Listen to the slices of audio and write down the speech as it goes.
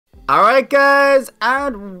Alright guys,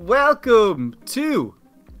 and welcome to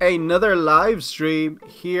another live stream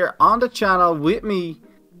here on the channel with me,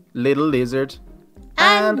 Little Lizard,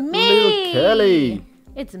 and me, Little Kelly.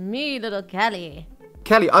 It's me, Little Kelly.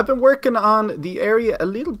 Kelly, I've been working on the area a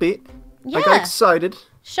little bit. Yeah. I got excited.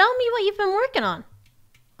 Show me what you've been working on.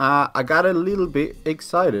 I got a little bit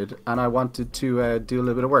excited and I wanted to do a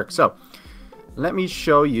little bit of work. So, let me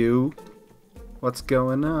show you what's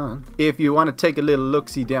going on. If you want to take a little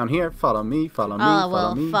look-see down here, follow me, follow me,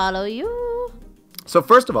 follow me. Follow you. So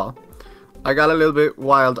first of all, I got a little bit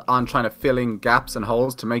wild on trying to fill in gaps and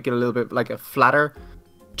holes to make it a little bit like a flatter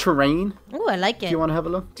terrain. Oh, I like it. Do you want to have a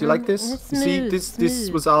look? Do you like this? It's You see, smooth,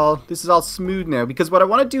 this is all smooth now, because what I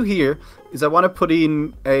want to do here is I want to put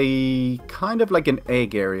in a kind of like an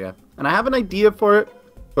egg area, and I have an idea for it,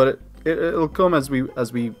 but it'll come as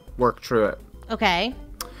we work through it. Okay.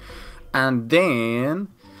 And then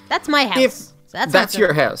That's my house. So that's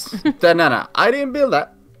your house. No, I didn't build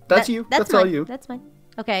that. That's you. That's all you. That's mine.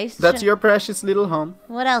 Okay. So That's your precious little home.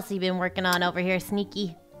 What else have you been working on over here,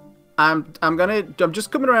 Sneaky? I'm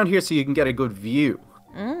just coming around here so you can get a good view.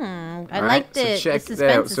 I All like right, so the check it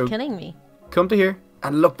suspense out. is So killing me. come to here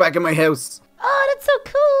and look back at my house. Oh, that's so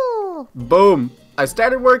cool. Boom! I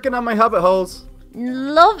started working on my hobbit holes.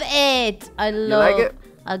 Love it. I love like it?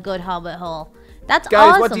 a good hobbit hole. That's Guys,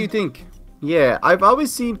 awesome. what do you think? Yeah, I've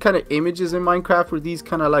always seen kind of images in Minecraft with these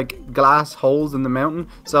kind of like glass holes in the mountain.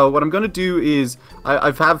 So what I'm going to do is,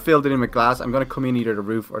 I have filled it in with glass. I'm going to come in either the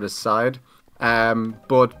roof or the side.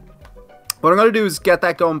 But what I'm going to do is get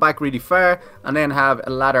that going back really far and then have a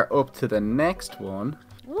ladder up to the next one,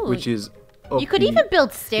 Ooh, which is up you could even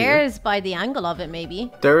build stairs by the angle of it,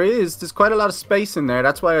 maybe. There's quite a lot of space in there.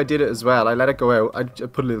 That's why I did it as well. I let it go out. I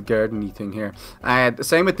put a little garden-y thing here. The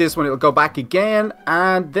same with this one. It'll go back again,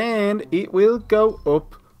 and then it will go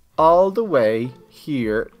up all the way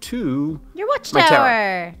here to Your my watchtower.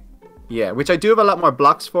 tower. Yeah, which I do have a lot more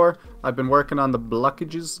blocks for. I've been working on the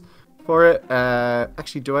blockages for it.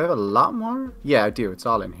 Actually, do I have a lot more? Yeah, I do. It's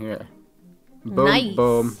all in here. Boom, Nice.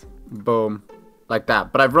 boom, boom. Like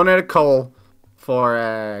that. But I've run out of coal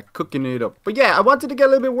for cooking it up. But yeah, I wanted to get a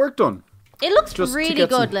little bit of work done. It looks Just to really get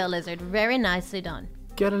good, some- Little Lizard. Very nicely done.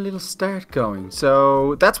 Get a little start going.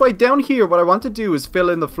 So that's why down here, what I want to do is fill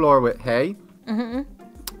in the floor with hay.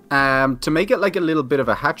 To make it like a little bit of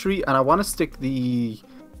a hatchery, and I want to stick the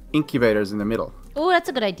incubators in the middle. Oh, that's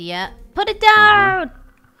a good idea. Put it down.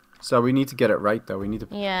 So we need to get it right, though. We need to.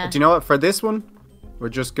 Yeah. Do you know what? For this one, we're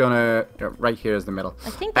just gonna right here is the middle. I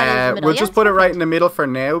think that is the middle. We'll Yeah, just it's put it right perfect. in the middle for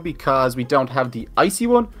now because we don't have the icy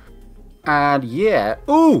one. And yeah,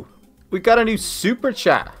 ooh, we got a new super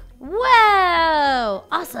chat. Wow.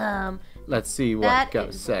 Awesome. Let's see what That you gotta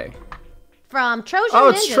is say. From Trojan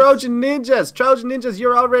Oh, Ninjas. it's Trojan Ninjas. Trojan Ninjas,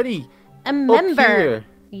 you're already A member. up here.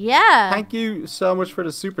 Yeah. Thank you so much for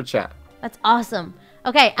the super chat. That's awesome.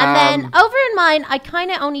 Okay, and then over in mine, I kind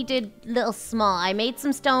of only did little small. I made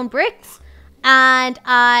some stone bricks, and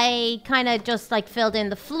I kind of just like filled in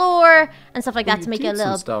the floor and stuff like that to make it a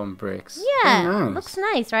little. Some stone bricks. Yeah, Very nice. looks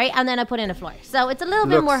nice, right? And then I put in a floor, so it's a little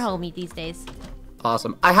bit more homey these days.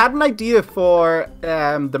 Awesome. I had an idea for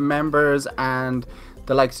the members and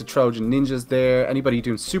the likes of Trojan Ninjas there. Anybody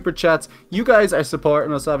doing super chats. You guys are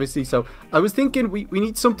supporting us, obviously. So I was thinking we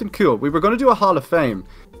need something cool. We were going to do a Hall of Fame,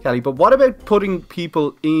 Kelly. But what about putting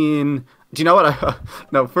people in... Do you know what?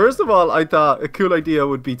 No, first of all, I thought a cool idea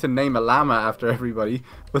would be to name a llama after everybody.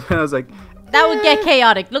 But then I was like... That would get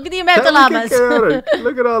chaotic. Look at the amount of That would get llamas. chaotic.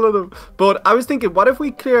 Look at all of them. But I was thinking, what if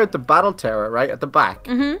we clear out the battle tower, right, at the back?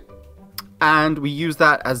 And we use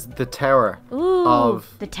that as the tower Ooh, of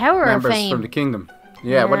the Tower of members Fame. from the kingdom.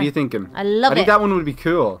 Yeah, what are you thinking? I love I think it. that one would be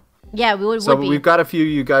cool. Yeah, we would So be. we've got a few of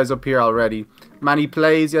you guys up here already. Manny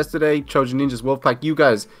Plays yesterday, Trojan Ninjas Wolfpack. You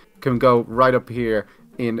guys can go right up here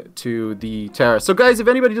into the tower. So guys, if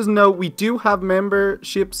anybody doesn't know, we do have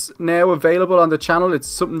memberships now available on the channel. It's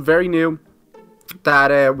something very new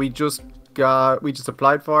that we just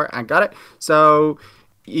applied for and got it. So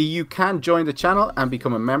you can join the channel and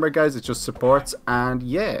become a member, guys. It just supports, and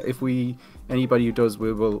yeah, if anybody who does,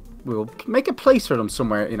 we'll make a place for them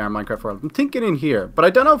somewhere in our Minecraft world. I'm thinking in here, but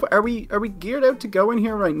I don't know if are we geared out to go in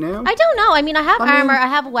here right now? I don't know. I mean, I have armor, I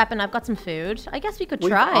have a weapon, I've got some food. I guess we could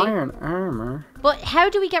We've try. iron armor. But how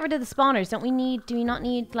do we get rid of the spawners? Do we not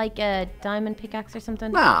need like a diamond pickaxe or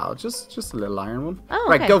something? No, just a little iron one. Oh,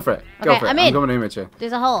 right, okay. go for it. Go Okay, for it. I'm in. coming in with you.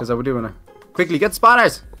 There's a hole. Because I would do quickly get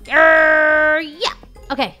spawners. Yeah.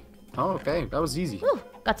 Okay. Oh, okay, that was easy. Ooh,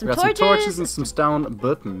 got some We got torches. some torches and some stone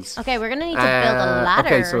buttons. Okay, we're gonna need to build a ladder.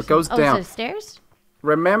 Okay, so it goes Oh, down. so stairs?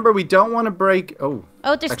 Remember, we don't want to break... Oh,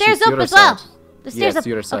 Oh, there's actually, stairs it's the up other as well. side. The Yeah, stairs it's up.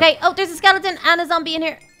 the other side. Okay, oh, there's a skeleton and a zombie in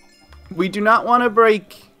here. we do not want to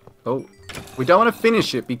break... Oh, we don't want to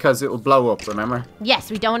finish it because it will blow up, remember?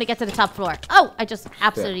 Yes, we don't want to get to the top floor. Oh, I just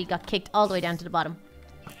absolutely got kicked all the way down to the bottom.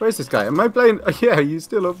 Where's this guy? Am I playing... Oh, yeah, he's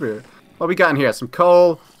still up here. What we got in here? Some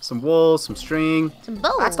coal, some wool, some string. Some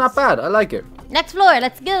bowls. That's not bad. I like it. Next floor,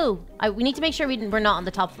 let's go. We need to make sure we're not on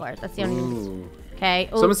the top floor. That's the only reason. Okay.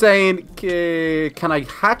 Someone's saying, can I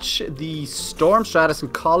hatch the Storm Stratus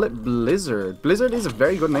and call it Blizzard? Blizzard is a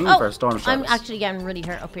very good name for a Storm Stratus. I'm actually getting really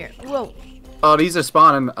hurt up here. Whoa. Oh, these are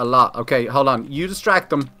spawning a lot. Okay, hold on. You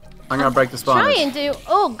distract them. I'm gonna break the spawners. Try and do.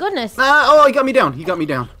 Oh goodness. Oh, he got me down. He got me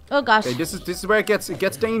down. Oh gosh. Okay, this is where it gets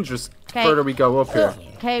dangerous. The further we go up here.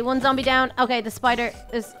 Okay, one zombie down. Okay, the spider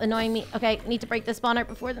is annoying me. Okay, need to break the spawner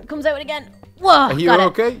before it comes out again. Whoa. Are you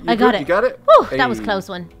okay? I got it. You got it? Whew, that was a close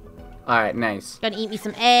one. All right, nice. Gonna eat me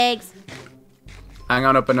some eggs. Hang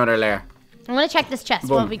on up another layer. I'm gonna check this chest.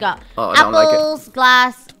 Boom. What have we got? Oh, apples,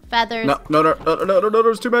 glass, feathers. No,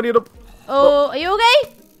 there's too many of them. Oh, are you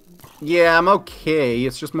okay? Yeah, I'm okay.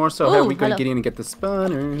 It's just more so how we gonna get in and get the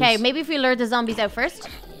spawners. Okay, maybe if we lure the zombies out first.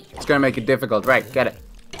 It's gonna make it difficult. Right, get it.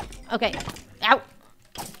 Okay. Ow.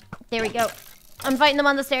 There we go. I'm fighting them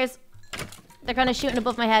on the stairs. They're kind of shooting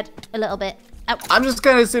above my head a little bit. Ow. I'm just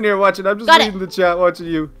kind of sitting here watching. I'm just reading the chat, watching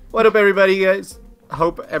you. What up, everybody, guys?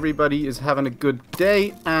 Hope everybody is having a good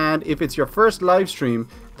day. And if it's your first live stream,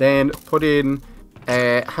 then put in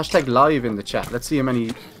hashtag live in the chat. Let's see how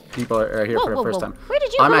many people are here for the first time. Where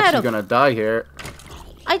did you come out of? I'm actually gonna die here.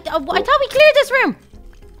 I thought we cleared this room.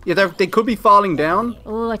 Yeah, they could be falling down.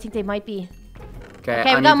 Oh, I think they might be.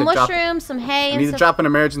 Okay, we got mushrooms, some hay. I need to drop an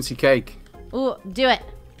emergency cake. Ooh, do it.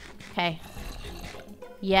 Okay.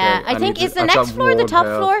 Yeah, I think is the next floor the top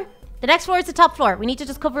floor? The next floor is the top floor. We need to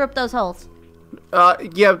just cover up those holes.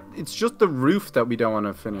 Yeah, it's just the roof that we don't want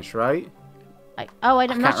to finish, right? I'm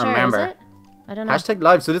not sure. Remember. Is it? I don't know. Hashtag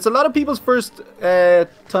live. So it's a lot of people's first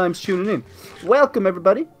times tuning in. Welcome,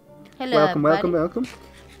 everybody. Hello, welcome.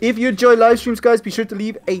 If you enjoy live streams, guys, be sure to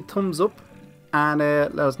leave a thumbs up and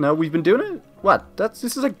let us know. We've been doing it. What? This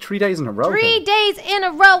is like 3 days in a row. 3 days in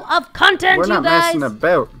a row of content, you guys. We're not messing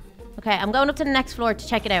about. Okay, I'm going up to the next floor to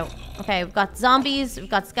check it out. Okay, we've got zombies, we've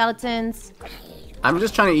got skeletons. I'm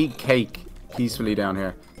just trying to eat cake peacefully down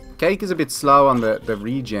here. Cake is a bit slow on the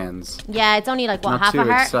regens. Yeah, it's only like, what, half a heart?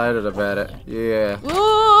 Not too excited about it. Yeah.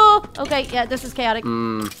 Ooh! Okay, yeah, this is chaotic.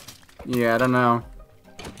 Yeah, I don't know.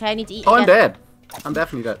 Okay, I need to eat again. I'm dead. I'm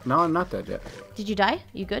definitely dead. No, I'm not dead yet. Did you die?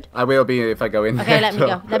 You good? I will be if I go in. Okay, let me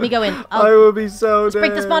go. Let me go in. I will be so dead.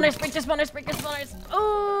 Break the spawners, break the spawners, break the spawners.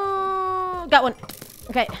 Oh, got one.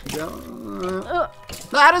 Okay.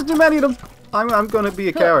 There's too many of them. I'm gonna be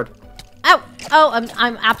a coward. Ow! Oh,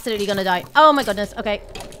 I'm absolutely gonna die. Oh my goodness. Okay.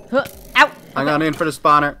 Ow! I'm going in for the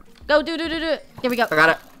spawner. Go, do it. There we go. I got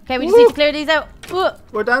it. Okay, we just need to clear these out.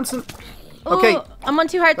 We're dancing. Okay. I'm on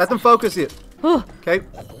 2 hearts. Let them focus it. Okay.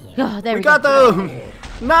 Oh, there we got them.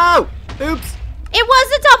 No! Oops. It was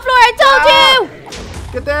the top floor, I told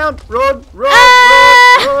you! Get down. Run. Run.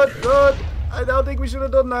 I don't think we should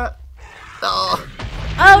have done that.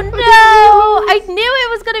 Oh no! I knew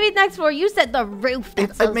it was going to be the next floor. You said the roof.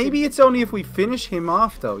 Maybe it's only if we finish him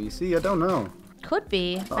off, though. You see, I don't know. Could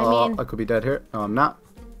be. I could be dead here. No, I'm not.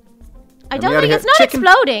 I don't think it's not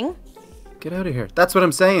exploding. Get out of here. That's what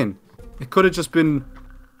I'm saying. It could have just been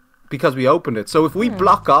because we opened it. So if we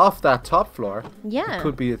block off that top floor, it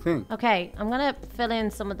could be a thing. Okay, I'm going to fill in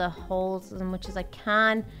some of the holes as much as I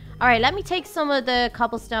can. All right, let me take some of the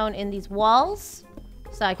cobblestone in these walls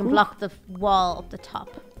so I can block the wall up the top.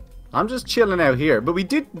 I'm just chilling out here, but we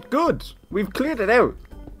did good. We've cleared it out.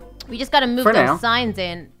 We just got to move those signs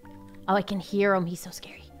in. Oh, I can hear him. He's so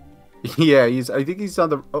scary. Yeah, I think he's on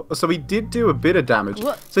the... so he did do a bit of damage.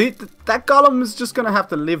 What? So that golem is just going to have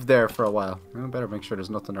to live there for a while. I better make sure there's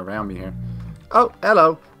nothing around me here. Oh,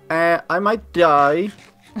 hello. I might die.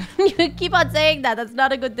 You keep on saying that. That's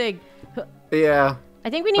not a good thing. Yeah. I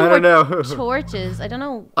think we need more torches. I don't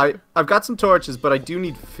know. I've got some torches, but I do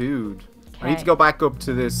need food. Okay. I need to go back up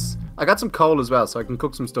to this... I got some coal as well, so I can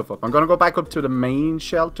cook some stuff up. I'm going to go back up to the main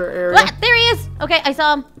shelter area. What? There he is. Okay, I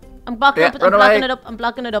saw him. I'm blocking up. I'm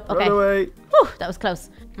blocking it up. Okay. Run away. Whew, that was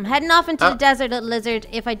close. I'm heading off into the desert, little lizard.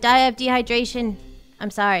 If I die of dehydration,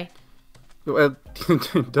 I'm sorry. Well,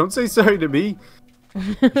 don't say sorry to me.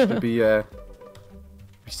 You should be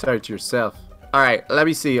sorry to yourself. All right, let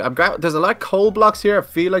me see. There's a lot of coal blocks here. I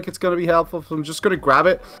feel like it's going to be helpful, so I'm just going to grab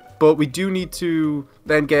it. But we do need to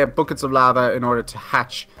then get buckets of lava in order to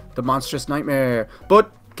hatch the monstrous nightmare.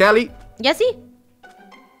 But, Kelly. Yesy?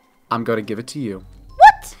 I'm going to give it to you.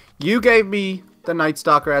 What? You gave me the Night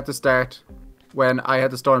Stalker at the start when I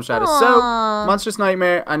had the Storm Shadow. So, monstrous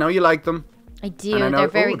nightmare. I know you like them. I do. They're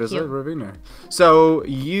very cute. There's a ravine there. So,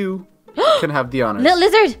 you can have the honors. Little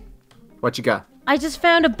lizard. What you got? I just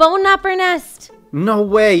found a bone napper nest. No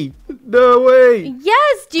way. No way.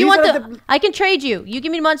 Yes. Do you These want are the... I can trade you. You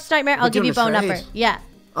give me Monster Nightmare, I'll give you bone napper. Yeah.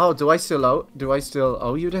 Oh, do I still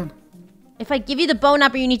owe you then? If I give you the bone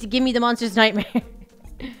napper, you need to give me the Monster's Nightmare.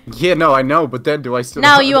 Yeah, no, I know, but then do I still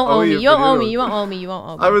No, you won't owe me. you You won't owe me. You won't owe me. You won't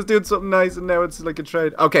owe me. I was doing something nice and now it's like a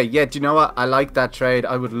trade. Okay, yeah, do you know what? I like that trade.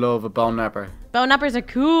 I would love a bone napper. Bone nappers are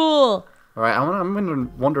cool. Alright,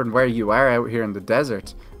 I'm wondering where you are out here in the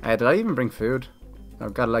desert. Did I even bring food?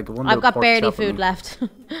 I've got like one. I've got barely food left.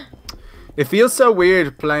 It feels so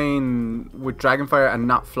weird playing with Dragonfire and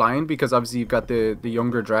not flying because obviously you've got the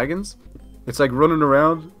younger dragons. It's like running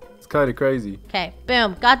around. It's kind of crazy. Okay,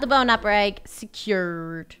 boom. Got the bone napper egg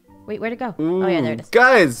secured. Wait, where'd it go? Ooh. Oh yeah, there it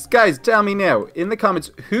is. Guys, tell me now in the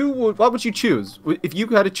comments what would you choose if you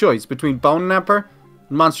had a choice between bone napper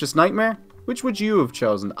and monstrous nightmare? Which would you have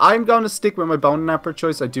chosen? I'm going to stick with my bone napper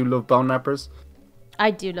choice. I do love bone nappers. I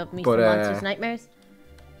do love me some monstrous nightmares.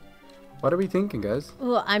 What are we thinking, guys?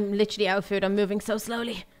 Oh, I'm literally out of food. I'm moving so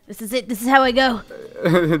slowly. This is it. This is how I go.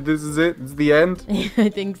 This is it. It's the end. I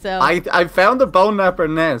think so. I found a bone napper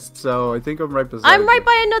nest, so I think I'm right beside I'm right you.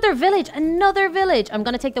 by another village. Another village. I'm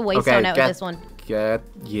gonna take the waystone out of this one. Get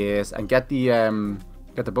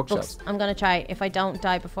the bookshelves. I'm gonna try. If I don't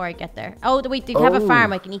die before I get there. Oh wait, they have a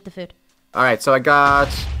farm. I can eat the food. All right, so I got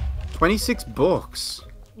 26 books.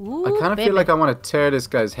 Ooh, I kind of feel like I want to tear this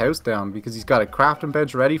guy's house down because he's got a crafting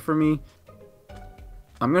bench ready for me.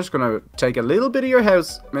 I'm just going to take a little bit of your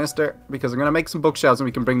house, mister, because I'm going to make some bookshelves and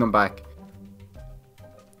we can bring them back.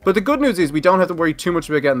 But the good news is we don't have to worry too much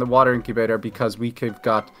about getting the water incubator because we've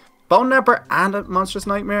got Bone Napper and a Monstrous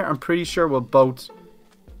Nightmare. I'm pretty sure we'll both...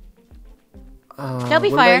 They'll be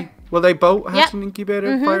fire. Will they both hatch an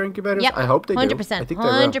incubator, fire incubators? Yep. I hope they 100%. do. I think they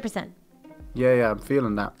will. 100%. Yeah, I'm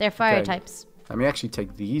feeling that. They're fire types. Let me actually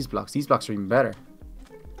take these blocks. These blocks are even better.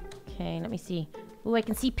 Okay, let me see. Ooh, I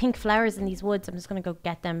can see pink flowers in these woods. I'm just going to go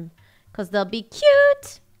get them because they'll be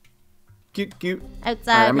cute. Cute.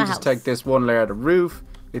 Outside right, let me my just house. take this one layer of the roof.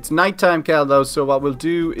 It's nighttime, Kel, though, so what we'll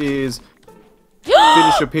do is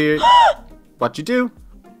finish up here. What you do?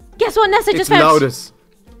 Guess what nest I just It's found? Lotus.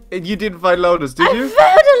 You didn't find Lotus, did you? I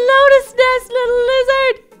found a lotus nest, little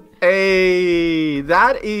lizard. Hey,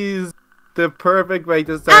 that is the perfect way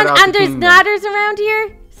to start out And the there's kingdom. natters around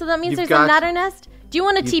here, so that means You've there's a got- natter nest. Do you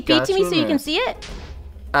want to you've TP got to me your so you can nest. see it?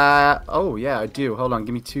 Oh yeah, I do. Hold on,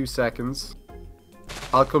 give me 2 seconds.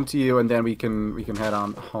 I'll come to you and then we can head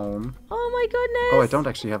on home. Oh my goodness. Oh, I don't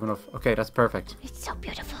actually have enough. Okay, that's perfect. It's so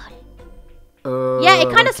beautiful. Yeah, Yeah,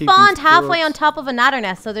 it kind of spawned halfway on top of a natter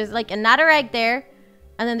nest. So there's like a natter egg there,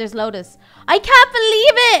 and then there's Lotus. I can't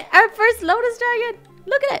believe it! Our first Lotus dragon.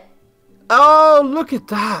 Look at it. Oh, look at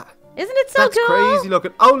that. Isn't it so That's cool? crazy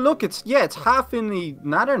looking. Oh, look, it's half in the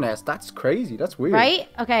natter nest. That's crazy. That's weird. Right?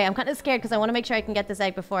 Okay, I'm kind of scared because I want to make sure I can get this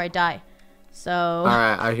egg before I die. So. All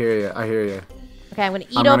right, I hear you. Okay, I'm gonna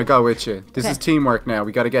eat I'm up. gonna go with you. This Okay. is teamwork now.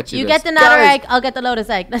 We gotta get you. You this. get the natter Guys, egg. I'll get the Lotus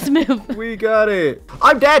egg. Let's move. We got it.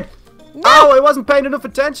 I'm dead. No. Oh, I wasn't paying enough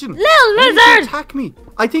attention. Little Why did they lizard. attack me.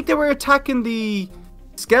 I think they were attacking the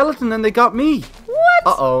skeleton and they got me. What?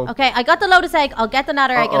 Uh-oh. Okay, I got the Lotus egg. I'll get the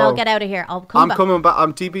natter egg and I'll get out of here. I'll come I'm back. coming back.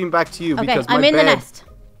 I'm TPing back to you Okay, because my I'm in the bed, nest.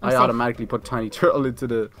 I'm I safe. automatically put tiny turtle into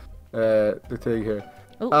the thing here.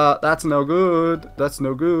 Ooh. That's no good. That's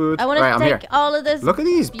no good. I want Right, to I'm take here. all of this Look at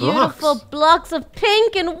these beautiful blocks. blocks of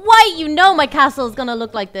pink and white. You know my castle is going to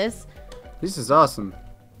look like this. This is awesome.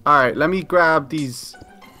 All right, let me grab these.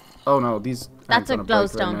 Oh no, these. That's a aren't gonna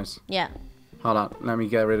break very glowstone. nice. Yeah. Hold on, let me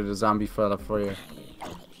get rid of the zombie fella for you.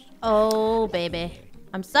 Oh, baby.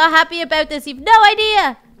 I'm so happy about this. You've no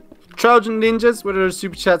idea. Trojan Ninjas with her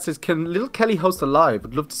super chat says, "Can Little Kelly host a live?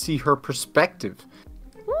 Would love to see her perspective."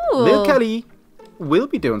 Ooh. Little Kelly will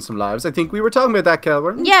be doing some lives. I think we were talking about that, Kel,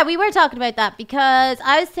 weren't we? Yeah, we were talking about that because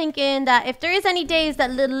I was thinking that if there is any days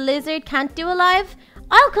that Little Lizard can't do a live,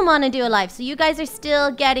 I'll come on and do a live. So you guys are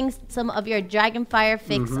still getting some of your DragonFire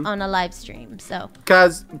fix on a live stream. So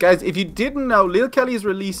Guys, if you didn't know, Lil Kelly is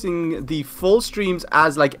releasing the full streams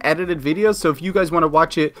as like edited videos. So if you guys want to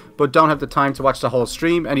watch it but don't have the time to watch the whole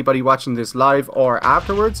stream, anybody watching this live or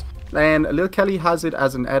afterwards, then Lil Kelly has it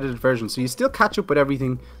as an edited version. So you still catch up with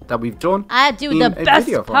everything that we've done. I do in the a best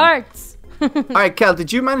video form. parts. Alright, Kel,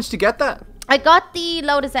 did you manage to get that? I got the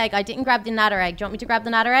Lotus egg. I didn't grab the natter egg. Do you want me to grab the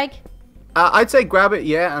natter egg? I'd say grab it,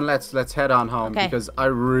 yeah, and let's head on home Okay. because I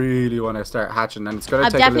really want to start hatching, and it's gonna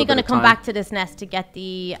I'm take definitely a little going bit to of come time. back to this nest to get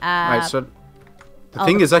the. Right, so the all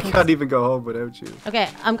thing the is, I pinks. can't even go home without you Okay,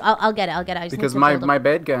 I'll get it. I just because need to my build up. my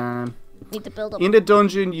bed gone. Need to build up. In the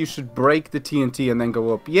dungeon, you should break the TNT and then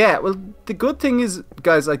go up. Yeah, well, the good thing is,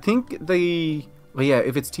 guys, I think the Well, yeah,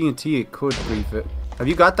 if it's TNT, it could grief it. Have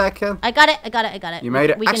you got that, Ken? I got it. You made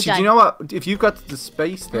it. We Actually, can do you know what? If you've got the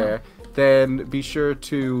space there, then be sure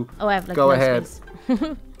to I have, like, go no ahead.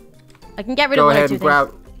 space. I can get rid Go of one or ahead two and grab.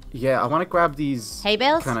 things. Yeah, I want to grab these Hay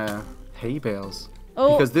bales? kind of hay bales.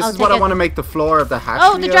 Oh, because this I'll is what take I it. want to make the floor of the hatchery.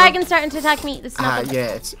 Oh, the of. dragon's starting to attack me. This is not good.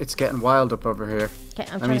 Yeah, it's getting wild up over here. Okay,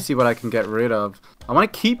 I'm Let trying me to... see what I can get rid of. I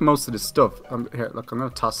want to keep most of this stuff. Here, look, I'm going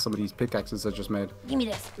to toss some of these pickaxes I just made. Give me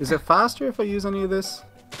this. Is it faster if I use any of this?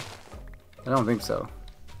 I don't think so.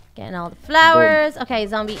 Getting all the flowers. Boom. Okay,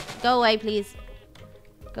 zombie, go away, please.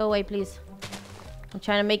 Go away, please. I'm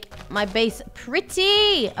trying to make my base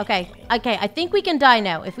pretty. Okay, I think we can die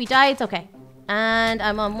now. If we die, it's okay. And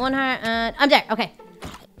I'm on one heart, and I'm there. Okay.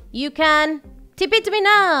 You can tip it to me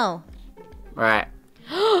now. Alright.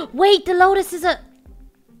 Wait, the lotus is a...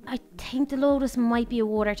 I think the lotus might be a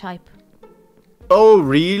water type. Oh,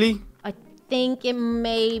 really? I think it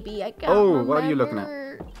may be. I can't Oh, remember. what are you looking at?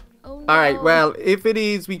 Oh, no. Alright, well, if it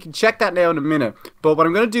is, we can check that now in a minute. But what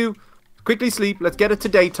I'm going to do, quickly sleep, let's get it to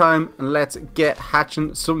daytime, and let's get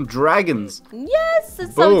hatching some dragons. Yes,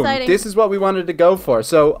 it's so Boom. exciting. This is what we wanted to go for.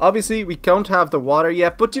 So, obviously, we don't have the water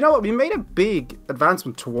yet. But you know what? We made a big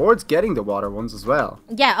advancement towards getting the water ones as well.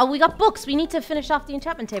 Yeah, oh, we got books. We need to finish off the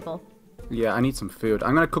enchantment table. Yeah, I need some food.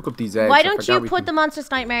 I'm going to cook up these eggs. Why don't you put the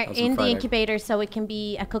Monstrous Nightmare in the Friday. incubator so it can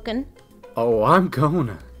be a cooking? Oh, I'm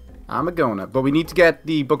gonna. But we need to get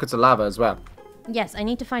the buckets of lava as well. Yes, I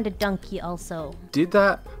need to find a donkey also. Did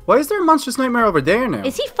that? Why is there a monstrous nightmare over there now?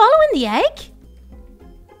 Is he following the egg?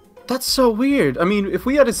 That's so weird. I mean, if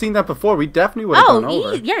we had seen that before, we definitely would have gone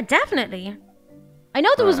over. Yeah, definitely. I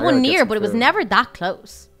know there was I one gotta get near, some but it was food. never that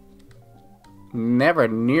close. Never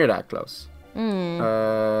near that close.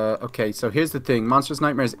 Okay, so here's the thing. Monstrous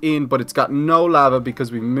Nightmare's in, but it's got no lava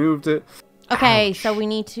because we moved it. Okay, Ouch. so we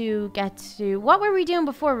need to get to... What were we doing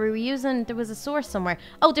before? We were using... There was a source somewhere.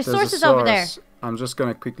 Oh, there's There's a sources over there. source. I'm just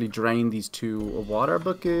going to quickly drain these 2 water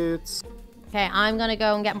buckets. Okay, I'm going to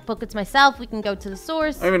go and get buckets myself. We can go to the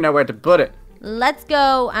source. I don't even know where to put it. Let's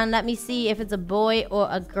go and let me see if it's a boy or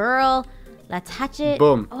a girl. Let's hatch it.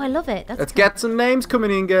 Boom. Oh, I love it. Let's get some names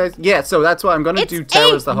coming in, guys. Yeah, so that's why I'm going to do It's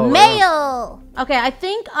towers a the whole way. male. Okay, I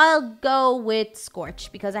think I'll go with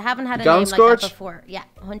Scorch because I haven't had a Going name like Scorch? that before. Yeah,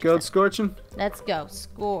 100%. Gold Scorching. Let's go,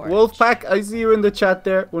 Scorch. Wolfpack, I see you in the chat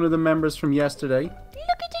there. One of the members from yesterday.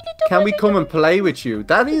 Can we come and play with you?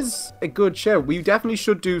 That is a good show. We definitely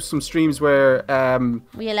should do some streams where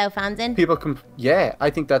We allow fans in. people can... Yeah, I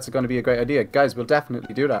think that's going to be a great idea. Guys, we'll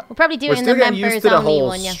definitely do that. We'll probably do We're it in still the getting used members to the only whole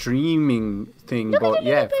one, yeah. streaming thing, but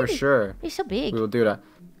yeah, for sure. You're so big. We will do that.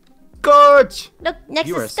 Scorch! Look, next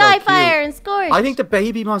You to are so Skyfire cute. and Scorch. I think the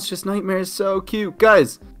baby Monstrous Nightmare is so cute.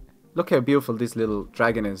 Guys, look how beautiful this little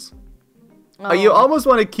dragon is. Oh, you almost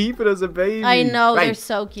want to keep it as a baby. I know, Right. they're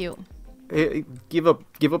so cute. Give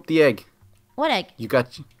up the egg. What egg? You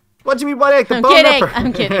got... What do you mean, what egg? The I'm bone kidding. wrapper.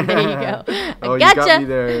 I'm kidding. There you go. Oh, I you gotcha. got me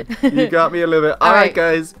there. You got me a little bit. All All right, right.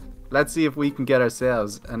 guys. Let's see if we can get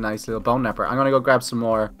ourselves a nice little bone napper. I'm going to go grab some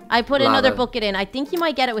more. I put another lava. bucket in. I think you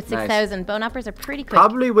might get it with Nice. 6,000. Bone appers are pretty quick.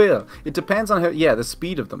 Probably will. It depends on how... Yeah, the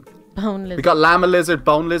speed of them. Bone We lizard. got llama lizard,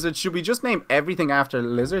 bone lizard. Should we just name everything after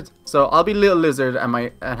lizards? So I'll be little lizard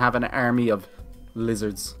and have an army of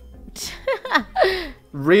lizards.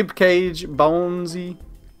 Rib cage, bonesy.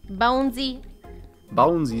 Bonesy.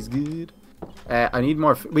 Bonesy's good. I need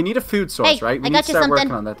more. We need a food source, Hey, right? We I need got to you start something.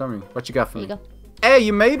 working on that, don't we? What you got for There me? you go. Hey,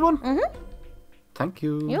 you made one? Mm-hmm. Thank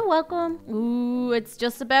you. You're welcome. Ooh, it's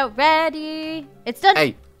just about ready. It's done.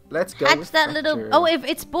 Hey, let's go. Hatch with that little... fracture. Oh, if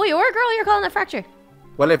it's boy or girl, you're calling it fracture.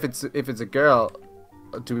 Well, if it's a girl,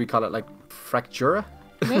 do we call it like fractura?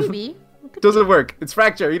 Maybe. Does it work? It's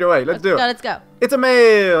fracture. Either way, let's do it. Let's go. It's a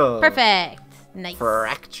male. Perfect. Nice.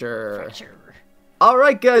 Fracture. Fracture. All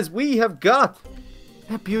right, guys, we have got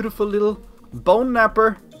a beautiful little bone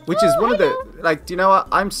napper, which is one of the like. Do you know what?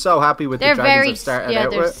 I'm so happy with They're the dragons very... I've started Yeah,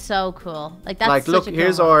 out they're with. so cool. Like, that's Like, such look, a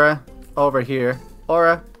here's cool one. Aura over here.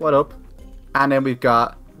 Aura, what up? And then we've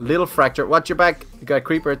got little fracture. Watch your back. You got a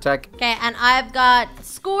creeper attack. Okay, and I've got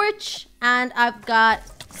Scorch, and I've got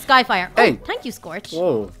Skyfire. Hey. Oh, thank you, Scorch.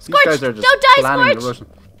 Whoa, Scorch, these guys are just don't die, planning the Scorch! Russian.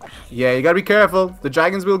 Yeah, you gotta be careful. The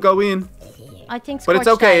dragons will go in. I think But Scorch it's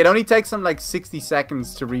okay. died. It only takes them like 60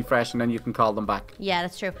 seconds to refresh, and then you can call them back. Yeah,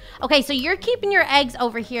 that's true. Okay, so you're keeping your eggs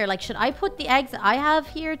over here. Like, should I put the eggs that I have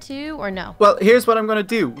here too, or no? Well, here's what I'm going to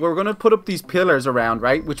do. We're going to put up these pillars around,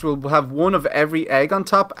 right? Which will have one of every egg on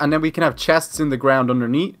top, and then we can have chests in the ground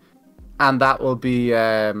underneath. And that will be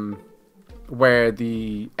where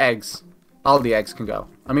the eggs, all the eggs can go.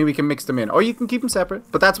 I mean, we can mix them in, or you can keep them separate.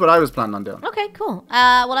 But that's what I was planning on doing. Okay, cool.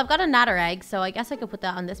 Well, I've got a natter egg, so I guess I could put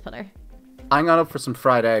that on this pillar. I'm going up for some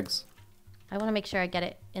fried eggs. I want to make sure I get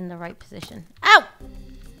it in the right position. Ow!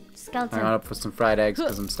 Skeleton. I'm up for some fried eggs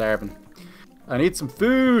because I'm starving. I need some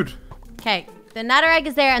food. Okay, the nether egg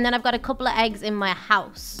is there, and then I've got a couple of eggs in my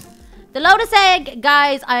house. The lotus egg,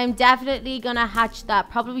 guys, I'm definitely going to hatch that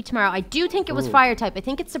probably tomorrow. I do think it was fire type. I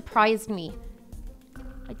think it surprised me.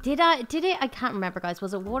 Did it? I can't remember, guys.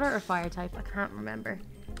 Was it water or fire type? I can't remember.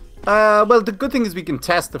 Well, the good thing is we can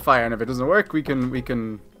test the fire, and if it doesn't work, we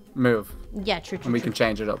can move. Yeah, true. And we can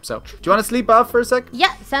change it up. So, do you want to sleep off for a sec?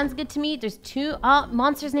 Yeah, sounds good to me. There's two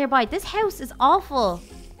monsters nearby. This house is awful.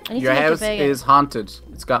 I need Your to make it house bigger. is haunted.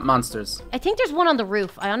 It's got monsters. I think there's one on the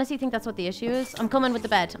roof. I honestly think that's what the issue is. I'm coming with the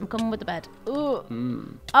bed. I'm coming with the bed. Ooh.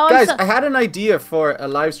 Oh, Guys, I had an idea for a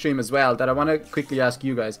live stream as well that I want to quickly ask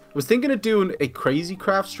you guys. I was thinking of doing a crazy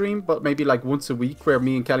craft stream, but maybe like once a week where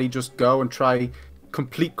me and Kelly just go and try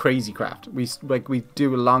complete crazy craft. We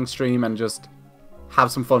do a long stream and just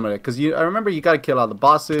have some fun with it. Because I remember you got to kill all the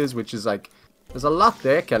bosses, which is like, there's a lot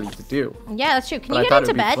there, Kelly, to do. Yeah, that's true. Can But you get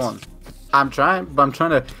into bed? Fun. I'm trying, but I'm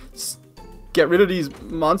trying to get rid of these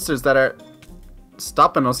monsters that are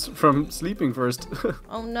stopping us from sleeping first.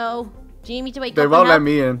 Oh no. Do you need me to wake They up won't and let help?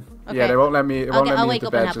 me in. Okay. Yeah, they won't let me. I'll wake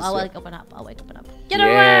up and help. I'll wake up and help. I'll wake up and help. Get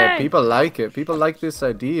away! People like it. People like this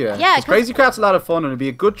idea. Yeah, 'Cause Crazy Craft's a lot of fun, and it'd be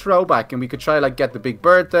a good throwback. And we could try like get the Big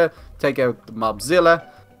Bertha, take out the Mobzilla.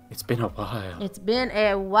 It's been a while. It's been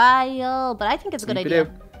a while, but I think it's a good idea.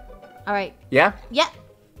 All right. Yeah. Yeah.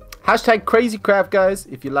 Hashtag Crazy Craft, guys,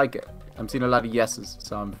 if you like it. I'm seeing a lot of yeses,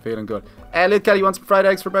 so I'm feeling good. Little Kelly, you want some fried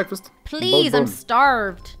eggs for breakfast? Please, Boom, I'm boom.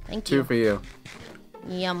 starved. Thank you. 2 for you.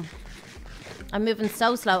 Yum. I'm moving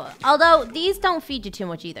so slow. Although, these don't feed you too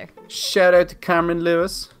much either. Shout out to Cameron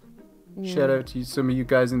Lewis. Shout out to some of you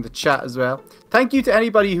guys in the chat as well. Thank you to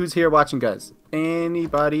anybody who's here watching, guys.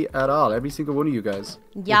 Anybody at all. Every single one of you guys.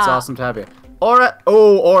 Yeah. It's awesome to have you. Aura,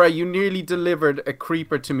 Aura, you nearly delivered a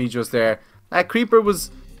creeper to me just there. That creeper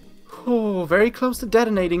was very close to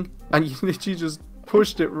detonating. And you literally just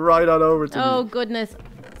pushed it right on over to me. Oh, goodness.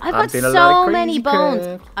 I've I'm got doing a lot of so many crazy bones.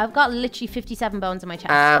 crap. I've got literally 57 bones in my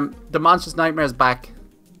chest. The Monstrous Nightmare is back.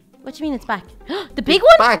 What do you mean it's back? The big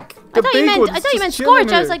one? Back. I The thought you big meant one's I thought you meant just chilling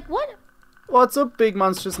Scorch. I was here. like, what? What's up, Big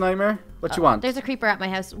Monstrous Nightmare? What you want? There's a creeper at my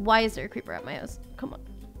house. Why is there a creeper at my house? Come on.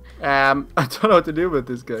 I don't know what to do with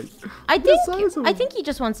this guy. I think he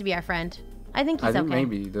just wants to be our friend. I think he's I think okay.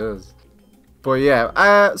 maybe he does. But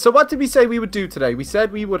yeah, so what did we say we would do today? We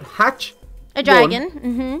said we would hatch A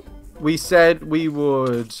dragon. We said we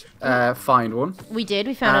would find one. We did.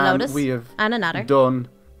 We found a lotus we have and another.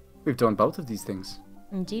 We've done both of these things.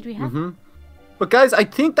 Indeed, we have. But guys, I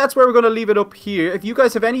think that's where we're going to leave it up here. If you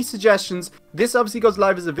guys have any suggestions, this obviously goes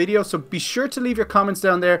live as a video, so be sure to leave your comments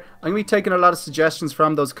down there. I'm going to be taking a lot of suggestions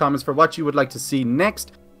from those comments for what you would like to see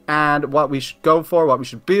next, and what we should go for, what we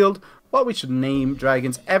should build, what we should name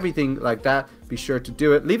dragons, everything like that. Be sure to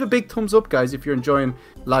do it. Leave a big thumbs up, guys, if you're enjoying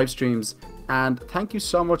live streams. And thank you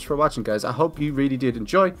so much for watching, guys. I hope you really did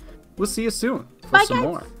enjoy. We'll see you soon for Bye, some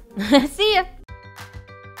guys. more. See ya.